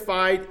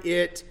signified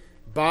it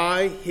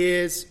by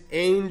his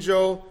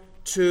angel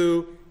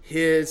to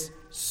his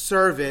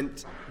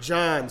servant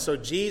John. So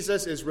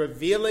Jesus is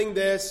revealing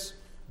this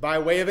by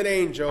way of an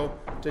angel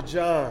to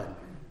John.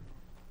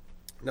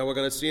 Now we're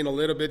going to see in a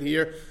little bit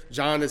here,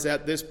 John is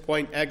at this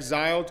point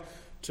exiled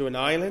to an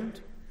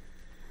island.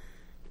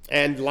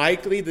 And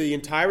likely the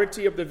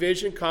entirety of the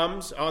vision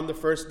comes on the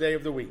first day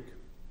of the week.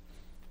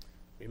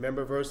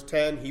 Remember verse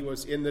 10, he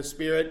was in the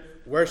Spirit,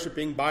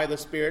 worshiping by the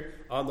Spirit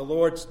on the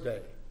Lord's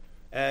day.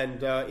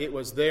 And it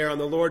was there on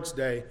the Lord's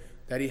day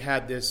that he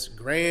had this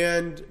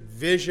grand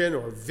vision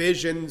or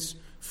visions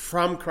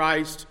from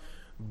Christ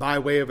by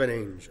way of an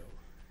angel.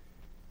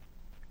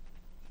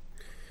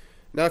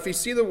 Now, if you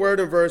see the word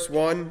in verse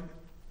 1,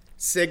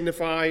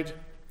 signified,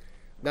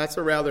 that's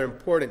a rather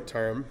important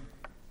term.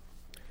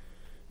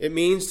 It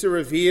means to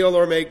reveal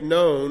or make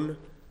known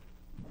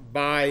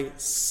by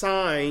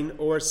sign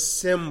or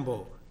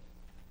symbol.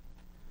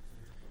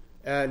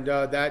 And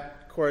that,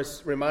 of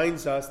course,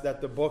 reminds us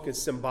that the book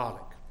is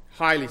symbolic,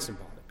 highly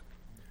symbolic.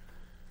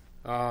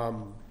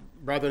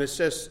 Brethren, it's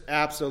just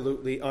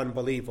absolutely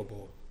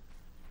unbelievable,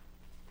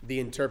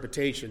 the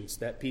interpretations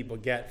that people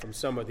get from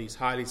some of these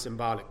highly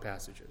symbolic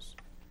passages.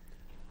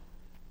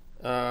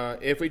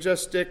 If we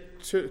just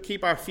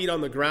keep our feet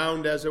on the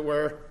ground, as it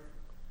were,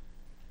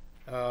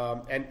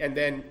 and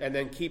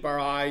then keep our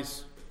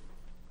eyes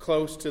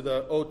close to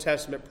the Old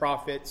Testament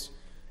prophets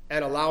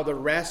and allow the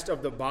rest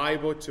of the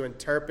Bible to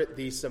interpret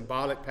these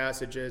symbolic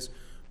passages,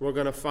 we're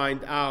going to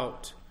find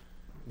out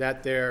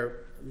that they're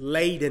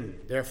laden,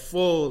 they're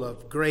full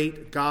of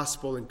great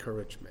gospel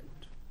encouragement.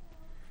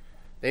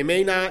 They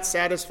may not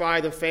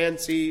satisfy the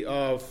fancy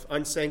of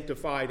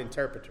unsanctified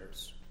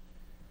interpreters,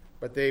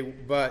 but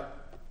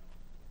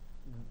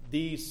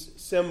these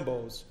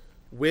symbols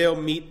will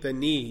meet the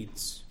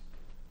needs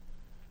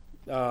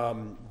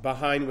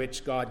behind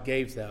which God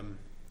gave them,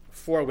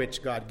 for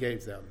which God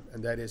gave them,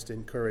 and that is to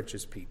encourage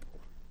his people.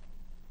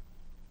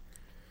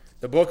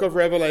 The book of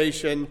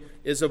Revelation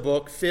is a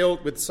book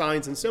filled with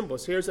signs and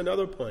symbols. Here's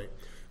another point.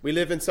 We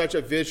live in such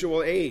a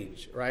visual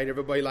age, right?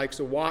 Everybody likes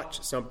to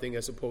watch something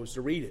as opposed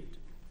to read it.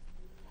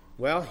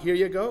 Well, here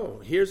you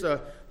go.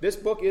 This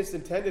book is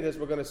intended, as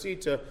we're going to see,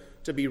 to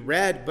be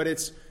read, but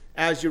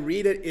as you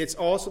read it, it's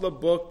also the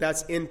book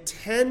that's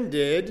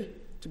intended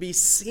to be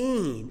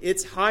seen.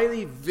 It's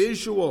highly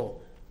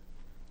visual.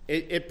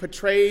 It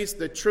portrays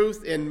the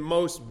truth in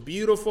most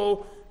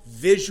beautiful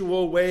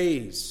visual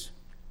ways.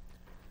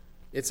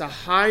 It's a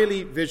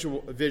highly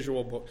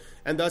visual book.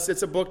 And thus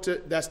it's a book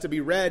that's to be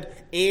read,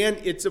 and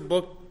it's a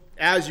book,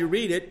 as you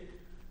read it,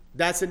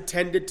 that's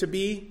intended to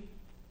be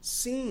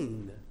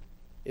seen.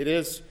 It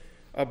is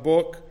a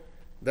book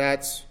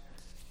that's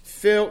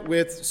filled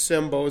with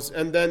symbols.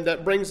 And then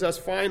that brings us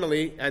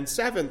finally, and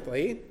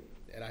seventhly,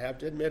 and I have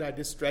to admit I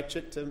did stretch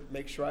it to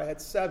make sure I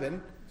had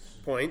 7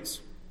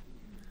 points,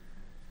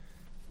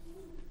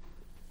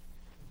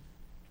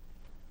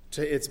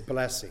 to its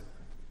blessing.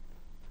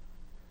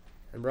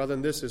 And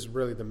brethren, this is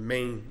really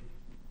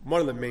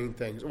one of the main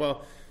things.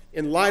 Well,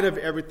 in light of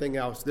everything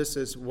else, this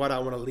is what I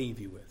want to leave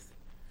you with.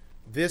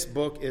 This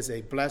book is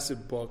a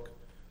blessed book.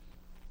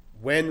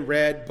 When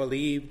read,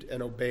 believed,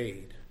 and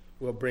obeyed,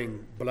 will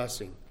bring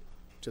blessing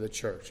to the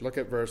church. Look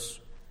at verse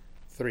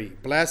 3.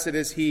 Blessed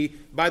is he.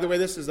 By the way,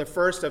 this is the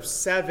first of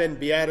 7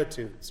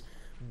 Beatitudes,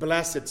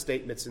 blessed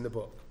statements in the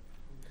book.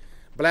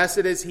 Blessed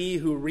is he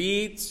who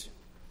reads,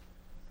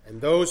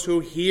 and those who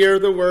hear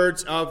the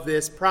words of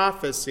this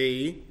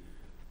prophecy.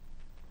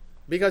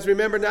 Because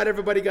remember, not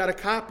everybody got a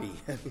copy.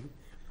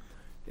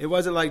 It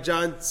wasn't like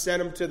John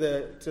sent them to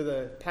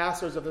the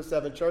pastors of the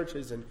 7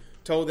 churches and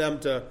told them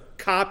to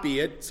copy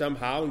it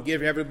somehow and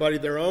give everybody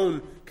their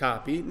own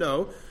copy.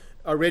 No.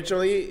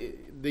 Originally,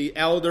 the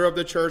elder of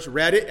the church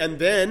read it, and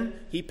then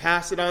he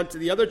passed it on to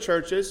the other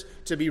churches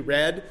to be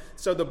read.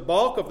 So the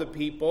bulk of the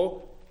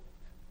people,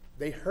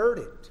 they heard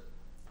it.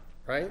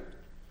 Right?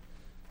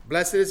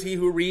 Blessed is he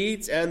who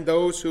reads and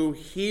those who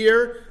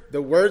hear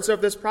the words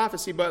of this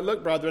prophecy. But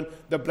look, brethren,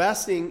 the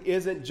blessing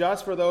isn't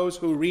just for those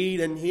who read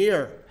and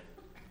hear.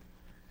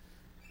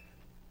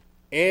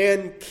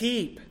 And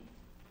keep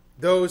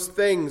those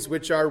things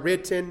which are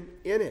written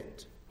in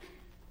it.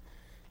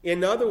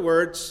 In other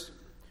words,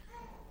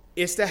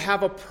 it's to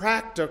have a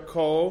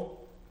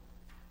practical,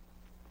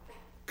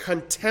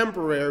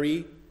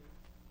 contemporary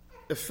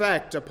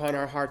effect upon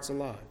our hearts and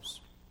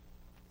lives.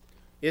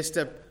 It's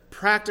to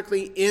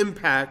practically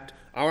impact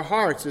our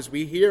hearts as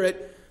we hear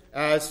it,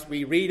 as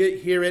we read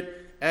it, hear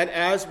it, and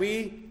as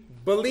we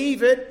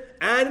believe it,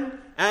 and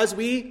as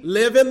we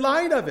live in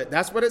light of it.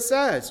 That's what it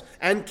says.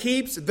 And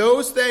keeps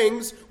those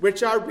things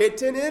which are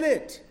written in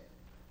it.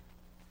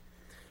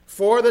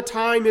 For the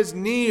time is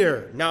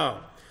near.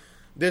 Now,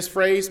 this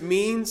phrase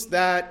means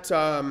that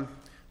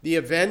the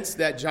events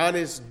that John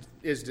is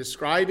is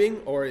describing,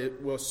 or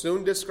it will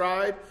soon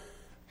describe,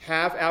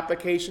 have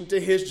application to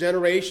his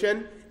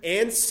generation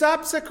and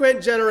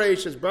subsequent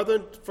generations.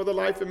 Brethren, for the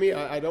life of me,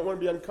 I don't want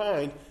to be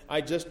unkind.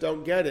 I just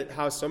don't get it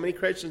how so many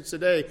Christians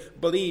today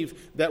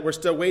believe that we're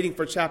still waiting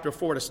for chapter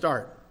 4 to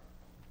start.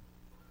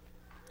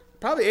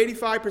 Probably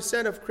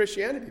 85% of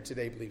Christianity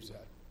today believes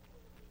that.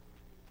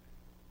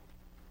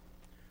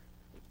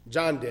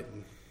 John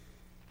didn't.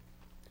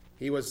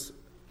 He was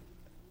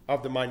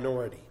of the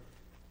minority.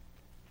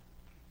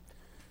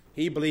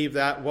 He believed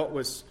that what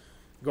was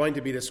going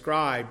to be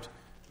described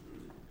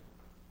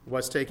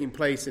was taking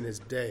place in his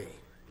day.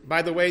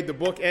 By the way, the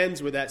book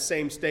ends with that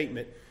same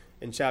statement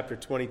in chapter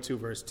 22,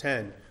 verse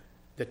 10.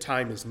 The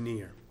time is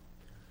near.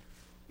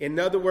 In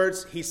other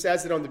words, he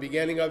says it on the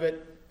beginning of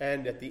it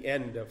and at the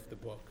end of the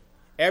book.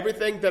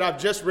 Everything that I've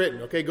just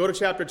written, okay, go to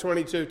chapter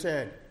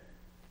 22:10.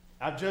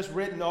 I've just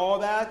written all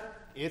that.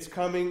 It's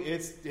coming.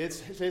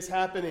 It's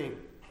happening.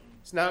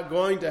 It's not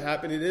going to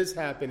happen. It is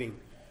happening.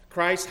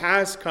 Christ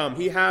has come.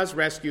 He has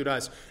rescued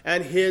us.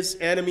 And his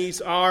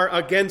enemies are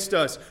against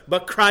us.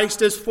 But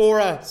Christ is for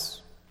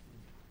us.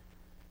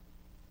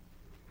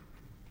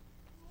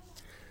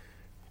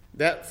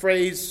 That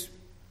phrase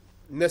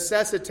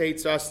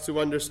necessitates us to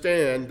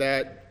understand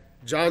that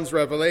John's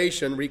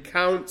revelation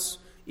recounts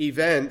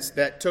events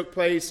that took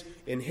place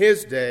in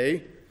his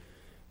day.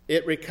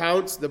 It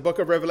recounts, the book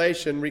of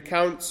Revelation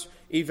recounts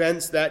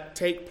events that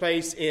take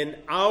place in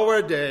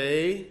our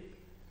day,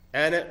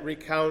 and it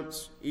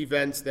recounts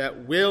events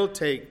that will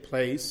take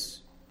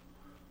place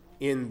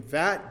in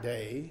that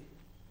day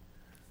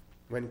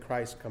when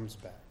Christ comes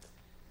back.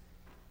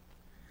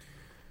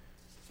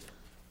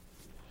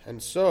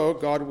 And so,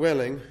 God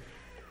willing,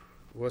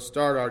 we'll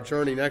start our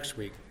journey next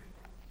week.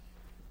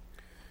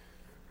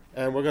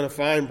 And we're going to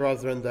find,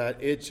 brethren,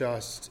 that it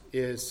just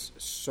is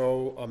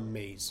so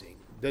amazing.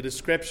 The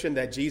description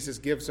that Jesus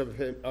gives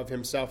of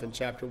himself in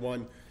chapter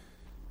 1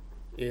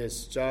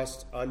 is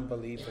just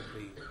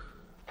unbelievably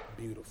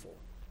beautiful.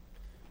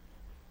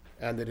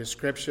 And the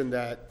description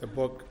that the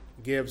book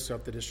gives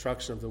of the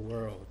destruction of the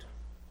world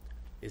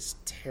is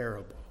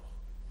terrible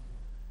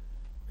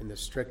in the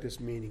strictest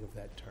meaning of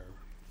that term.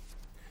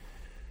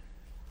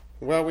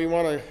 Well, we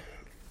want to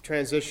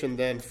transition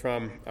then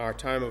from our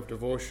time of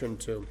devotion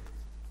to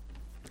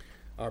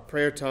our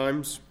prayer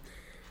times.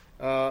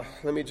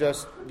 Let me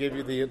just give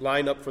you the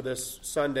lineup for this Sunday.